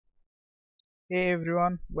Hey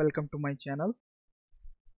everyone, welcome to my channel.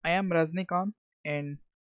 I am Rajnikant and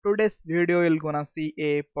today's video you're gonna see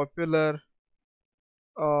a popular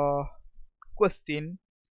uh, question,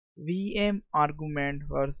 VM argument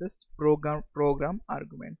versus program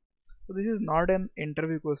argument. So this is not an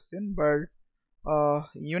interview question, but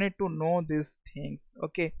you need to know these things.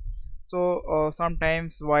 Okay, so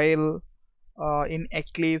sometimes while in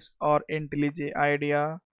Eclipse or IntelliJ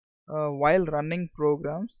IDEA, while running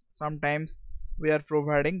programs, sometimes we are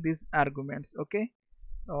providing these arguments. Okay,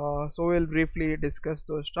 so we'll briefly discuss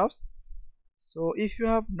those stuffs. So if you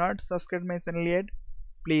have not subscribed my channel yet,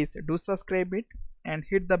 please do subscribe it and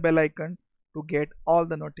hit the bell icon to get all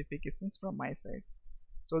the notifications from my side.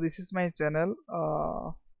 So this is my channel.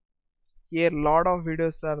 Here lot of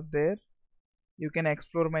videos are there. You can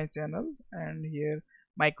explore my channel, and here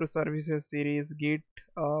Microservices series, Git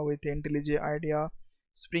with IntelliJ IDEA,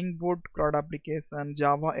 Spring Boot cloud application,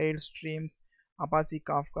 Java 8 streams, Apache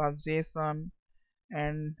Kafka, JSON,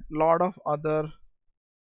 and lot of other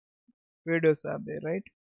videos are there, right?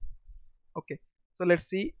 Okay, so let's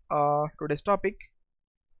see today's topic,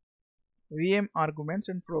 VM arguments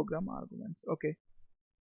and program arguments. Okay,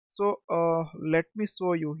 so let me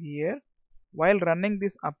show you here. While running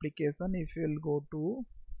this application, if you will go to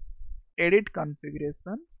edit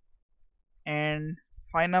configuration and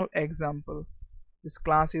final example, this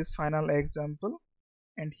class is final example,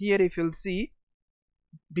 and here if you'll see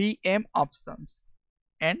VM options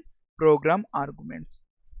and program arguments.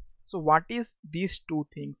 So what is these two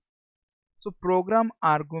things? So program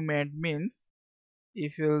argument means,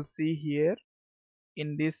 if you'll see here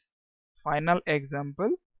in this final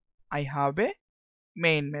example, I have a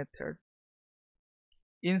main method.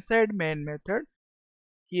 Inside main method,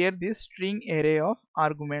 here this string array of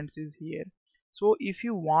arguments is here. So if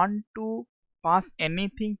you want to pass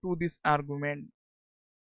anything to this argument,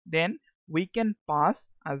 then we can pass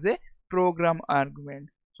as a program argument.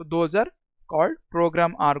 So those are called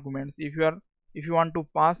program arguments. If you want to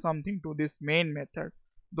pass something to this main method,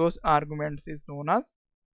 those arguments is known as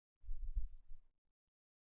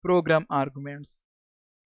program arguments.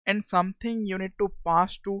 And something you need to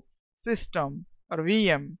pass to system or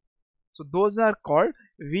VM, so those are called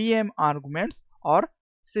VM arguments or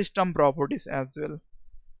system properties as well.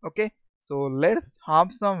 Okay, so let's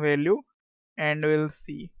have some value and we'll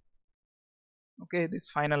see. Okay, this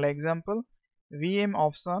final example, VM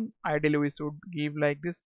option, ideally we should give like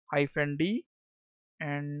this -d,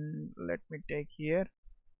 and let me take here,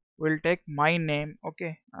 we'll take my name,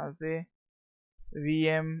 okay, as a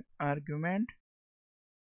VM argument.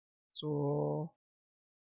 So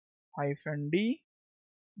 -d,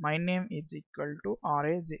 my name is equal to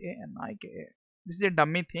RAJANIKA. This is a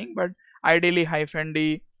dummy thing, but ideally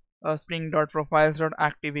 -d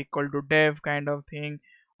spring.profiles.active equal to dev kind of thing,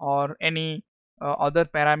 or any other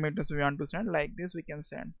parameters we want to send, like this we can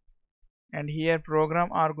send. And here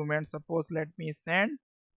program argument, suppose let me send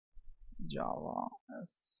Java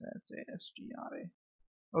SHASTRA.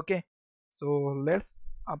 Okay, so let's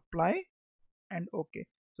apply and okay.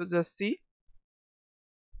 So just see,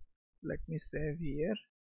 let me save here.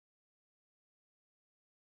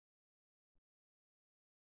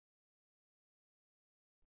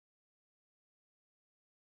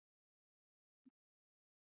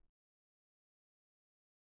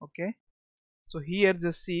 Okay, so here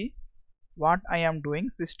just see what I am doing,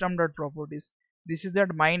 system.properties. This is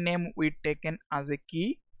that my name we taken as a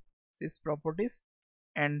key, sys properties,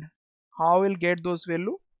 and how we'll get those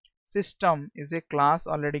value? System is a class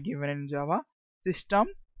already given in Java,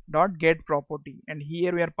 system.get property, and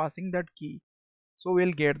here we are passing that key. So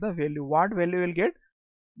we'll get the value. What value we'll get?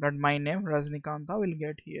 That my name Rajnikanta will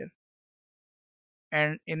get here.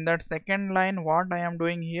 And in that second line, what I am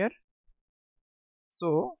doing here?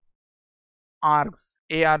 So args,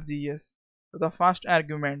 args. So the first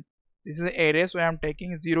argument, this is array, so I am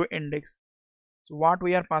taking 0 index. So what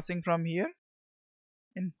we are passing from here?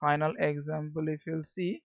 In final example, if you'll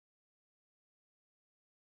see,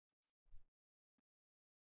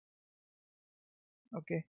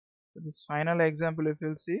 okay, so this final example, if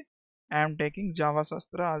you'll see, I am taking Java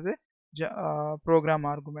Sastra as a program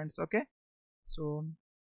arguments. Okay, so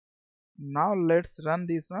now let's run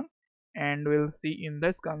this one and we'll see in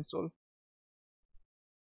this console.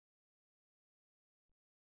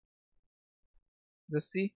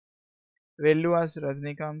 Just see, value as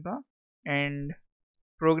Rajnikanta and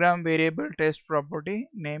program variable test property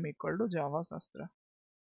name equal to Java Sastra,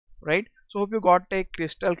 right? So hope you got a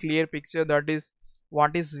crystal clear picture, that is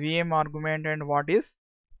what is VM argument and what is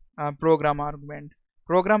program argument.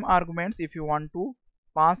 Program arguments, if you want to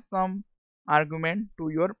pass some argument to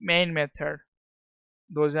your main method,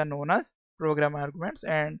 those are known as program arguments,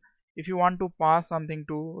 and if you want to pass something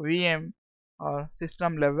to VM or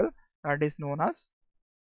system level, that is known as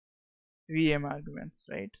VM arguments,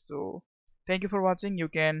 right? So thank you for watching. You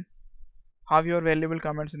can have your valuable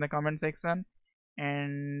comments in the comment section,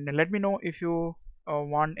 and let me know if you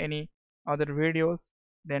want any other videos.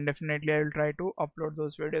 Then definitely I will try to upload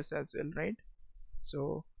those videos as well, right?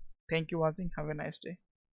 So thank you for watching. Have a nice day.